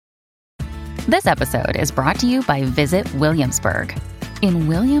This episode is brought to you by Visit Williamsburg. In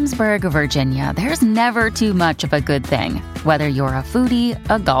Williamsburg, Virginia, there's never too much of a good thing. Whether you're a foodie,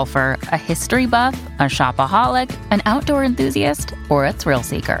 a golfer, a history buff, a shopaholic, an outdoor enthusiast, or a thrill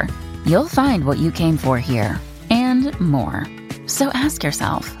seeker, you'll find what you came for here and more. So ask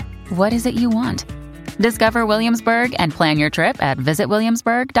yourself, what is it you want? Discover Williamsburg and plan your trip at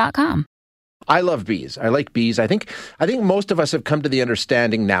visitwilliamsburg.com. I love bees. I like bees. I think most of us have come to the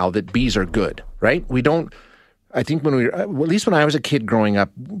understanding now that bees are good, right? I think at least when I was a kid growing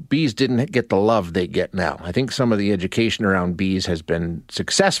up, bees didn't get the love they get now. I think some of the education around bees has been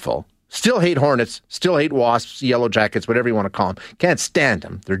successful. Still hate hornets, still hate wasps, yellow jackets, whatever you want to call them. Can't stand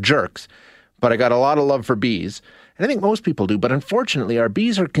them. They're jerks. But I got a lot of love for bees. And I think most people do. But unfortunately, our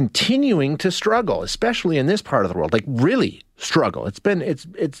bees are continuing to struggle, especially in this part of the world, like really struggle.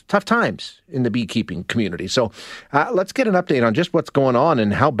 It's tough times in the beekeeping community. So let's get an update on just what's going on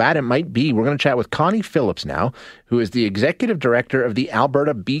and how bad it might be. We're going to chat with Connie Phillips now, who is the Executive Director of the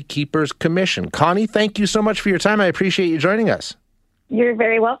Alberta Beekeepers Commission. Connie, thank you so much for your time. I appreciate you joining us. You're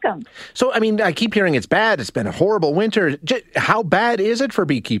very welcome. So, I keep hearing it's bad. It's been a horrible winter. How bad is it for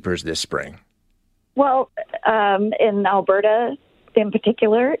beekeepers this spring? Well, in Alberta in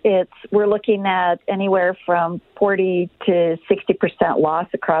particular, we're looking at anywhere from 40 to 60% loss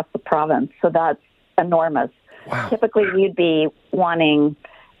across the province. So that's enormous. Wow. Typically, you'd be wanting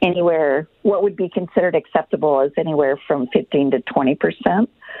anywhere, what would be considered acceptable is anywhere from 15 to 20%.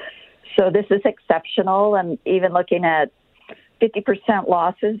 So this is exceptional. And even looking at 50%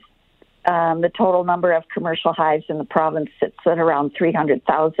 losses, the total number of commercial hives in the province sits at around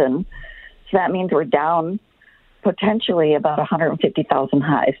 300,000. So that means we're down potentially about 150,000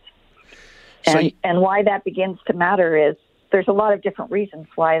 hives. And why that begins to matter is there's a lot of different reasons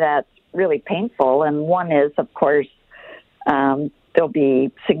why that's really painful. And one is, of course, there'll be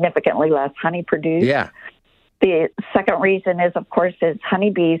significantly less honey produced. Yeah. The second reason is, of course,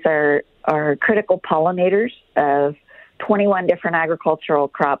 honeybees are critical pollinators of 21 different agricultural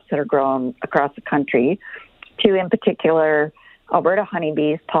crops that are grown across the country. Two in particular, Alberta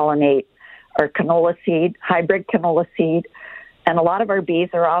honeybees pollinate our canola seed, hybrid canola seed, and a lot of our bees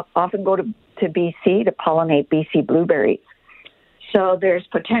often go to BC to pollinate BC blueberries. So there's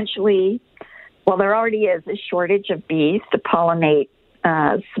potentially, there already is a shortage of bees to pollinate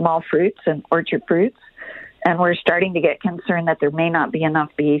small fruits and orchard fruits, and we're starting to get concerned that there may not be enough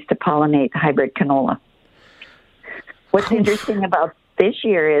bees to pollinate hybrid canola. What's interesting about this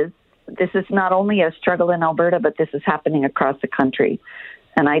year is this is not only a struggle in Alberta, but this is happening across the country.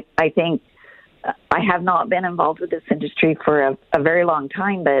 And I think I have not been involved with this industry for a very long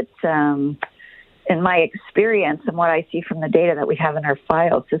time, but in my experience and what I see from the data that we have in our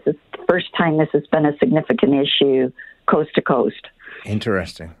files, this is the first time this has been a significant issue coast to coast.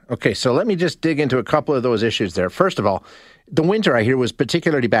 Interesting. Okay, so let me just dig into a couple of those issues there. First of all, the winter, I hear, was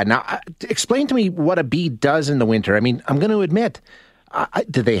particularly bad. Now, explain to me what a bee does in the winter. I'm going to admit,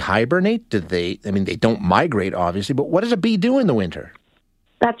 do they hibernate? They don't migrate, obviously, but what does a bee do in the winter?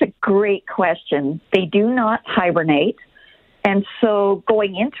 That's a great question. They do not hibernate. And so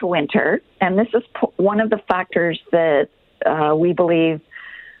going into winter, and this is one of the factors that we believe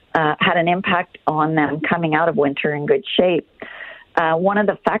had an impact on them coming out of winter in good shape. One of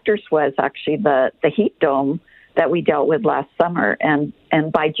the factors was actually the heat dome that we dealt with last summer. And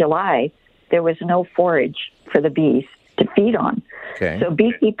by July, there was no forage for the bees to feed on. Okay. So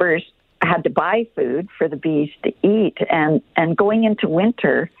beekeepers had to buy food for the bees to eat. And going into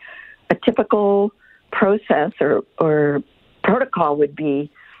winter, a typical process or protocol would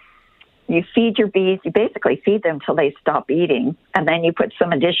be you feed your bees, you basically feed them till they stop eating, and then you put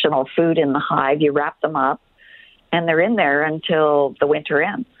some additional food in the hive, you wrap them up, and they're in there until the winter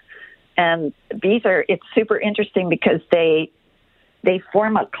ends. And bees it's super interesting because they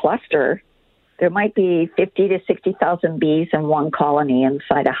form a cluster. There might be 50 to 60,000 bees in one colony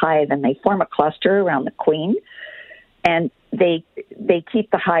inside a hive, and they form a cluster around the queen, and they keep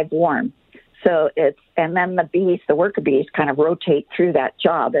the hive warm. So and then the bees, the worker bees, kind of rotate through that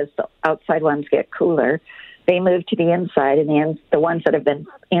job as the outside ones get cooler. They move to the inside, and the ones that have been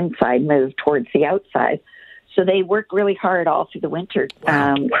inside move towards the outside. So they work really hard all through the winter,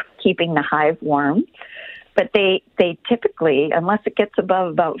 keeping the hive warm. But they typically, unless it gets above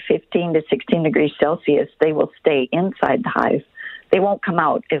about 15 to 16 degrees Celsius, they will stay inside the hive. They won't come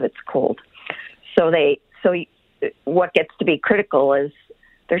out if it's cold. So what gets to be critical is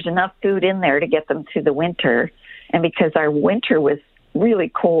there's enough food in there to get them through the winter. And because our winter was really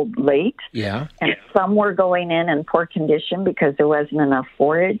cold late, and some were going in poor condition because there wasn't enough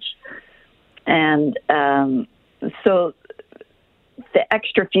forage. And so the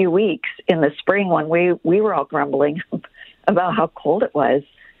extra few weeks in the spring when we were all grumbling about how cold it was,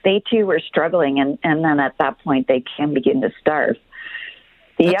 they too were struggling, and then at that point they can begin to starve.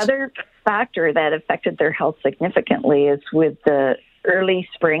 The other factor that affected their health significantly is with the early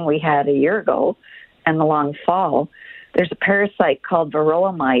spring we had a year ago and the long fall, there's a parasite called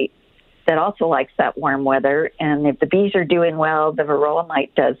varroa mite that also likes that warm weather. And if the bees are doing well, the varroa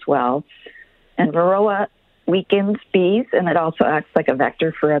mite does well. And varroa weakens bees, and it also acts like a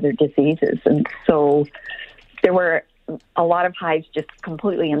vector for other diseases. And so there were a lot of hives just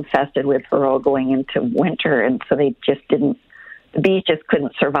completely infested with varroa going into winter, and so the bees just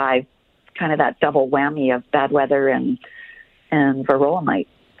couldn't survive kind of that double whammy of bad weather and varroa mite.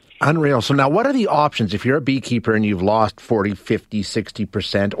 Unreal. So now what are the options if you're a beekeeper and you've lost 40, 50,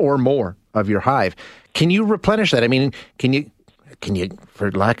 60% or more of your hive? Can you replenish that? I mean, can you,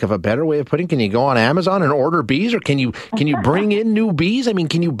 for lack of a better way of putting, can you go on Amazon and order bees, or can you bring in new bees? I mean,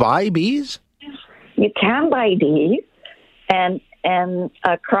 can you buy bees? You can buy bees, and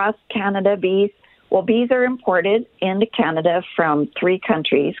across Canada, bees are imported into Canada from 3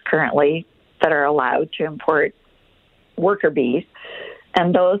 countries currently that are allowed to import worker bees,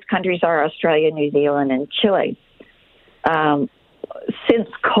 and those countries are Australia, New Zealand, and Chile. Since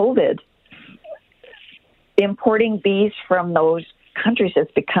COVID, importing bees from those countries has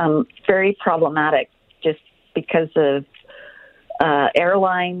become very problematic just because of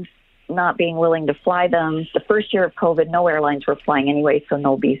airlines not being willing to fly them. The first year of COVID, no airlines were flying anyway, so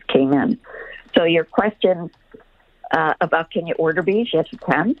no bees came in. So your question about can you order bees? Yes, you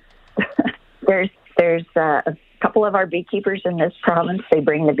can. There's a couple of our beekeepers in this province. They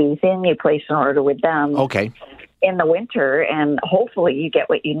bring the bees in. You place an order with them. Okay. In the winter, and hopefully you get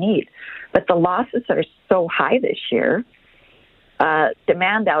what you need. But the losses are so high this year.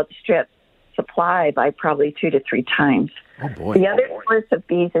 Demand outstrips supply by probably 2 to 3 times. Oh boy. The other source of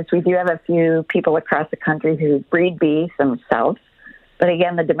bees is we do have a few people across the country who breed bees themselves. But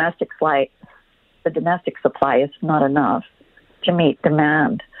again, the domestic supply is not enough to meet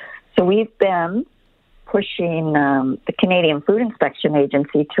demand. So we've been pushing the Canadian Food Inspection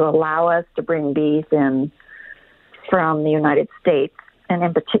Agency to allow us to bring bees in from the United States. And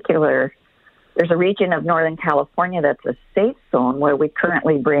in particular, there's a region of Northern California that's a safe zone where we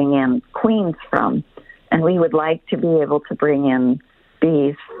currently bring in queens from. And we would like to be able to bring in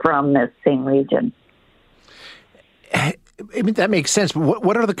bees from this same region. I mean, that makes sense. But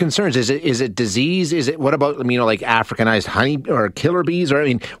what are the concerns? Is it disease? What about, like Africanized honey or killer bees? Or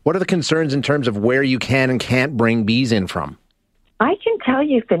what are the concerns in terms of where you can and can't bring bees in from? I can tell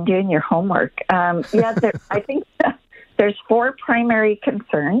you've been doing your homework. I think there's 4 primary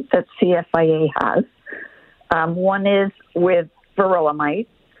concerns that CFIA has. One is with varroa mite,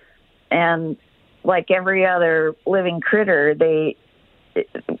 and like every other living critter, they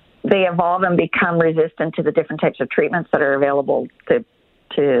evolve and become resistant to the different types of treatments that are available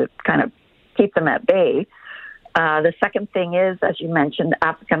to kind of keep them at bay. The second thing is, as you mentioned,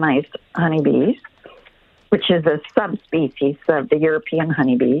 Africanized honeybees, which is a subspecies of the European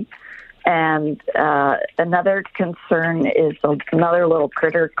honeybee. And another concern is another little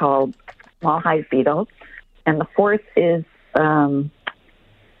critter called small hive beetle. And the fourth is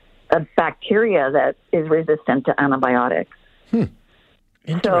a bacteria that is resistant to antibiotics.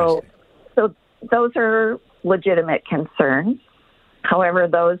 So those are legitimate concerns. However,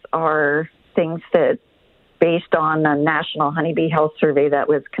 those are things that, based on a national honeybee health survey that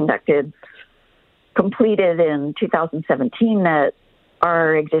was completed in 2017, that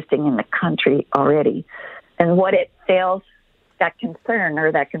are existing in the country already. And what it fails, that concern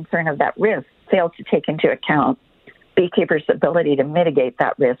of that risk, fails to take into account beekeepers' ability to mitigate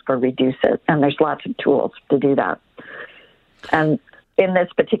that risk or reduce it. And there's lots of tools to do that. And in this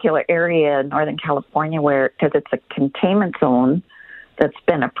particular area in Northern California, because it's a containment zone that's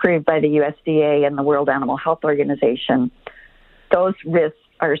been approved by the USDA and the World Animal Health Organization, those risks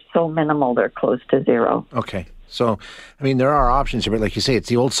are so minimal they're close to zero. Okay. So, there are options here, but like you say, it's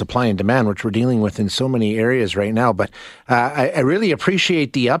the old supply and demand, which we're dealing with in so many areas right now. But I really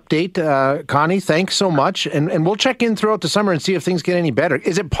appreciate the update, Connie. Thanks so much. And we'll check in throughout the summer and see if things get any better.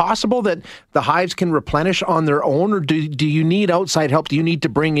 Is it possible that the hives can replenish on their own, or do you need outside help? Do you need to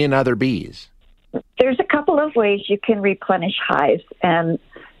bring in other bees? There's a couple of ways you can replenish hives, and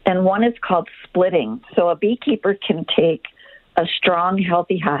one is called splitting. So a beekeeper can take a strong,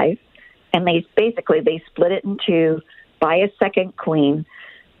 healthy hive, and they split it in 2, buy a second queen,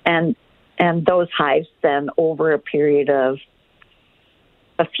 and those hives then, over a period of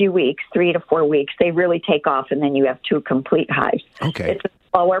a few weeks, 3 to 4 weeks, they really take off, and then you have 2 complete hives. Okay. It's a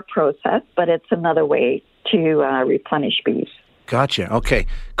slower process, but it's another way to replenish bees. Gotcha. Okay.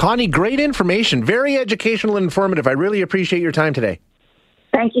 Connie, great information. Very educational and informative. I really appreciate your time today.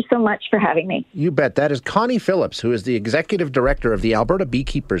 Thank you so much for having me. You bet. That is Connie Phillips, who is the Executive Director of the Alberta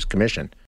Beekeepers Commission.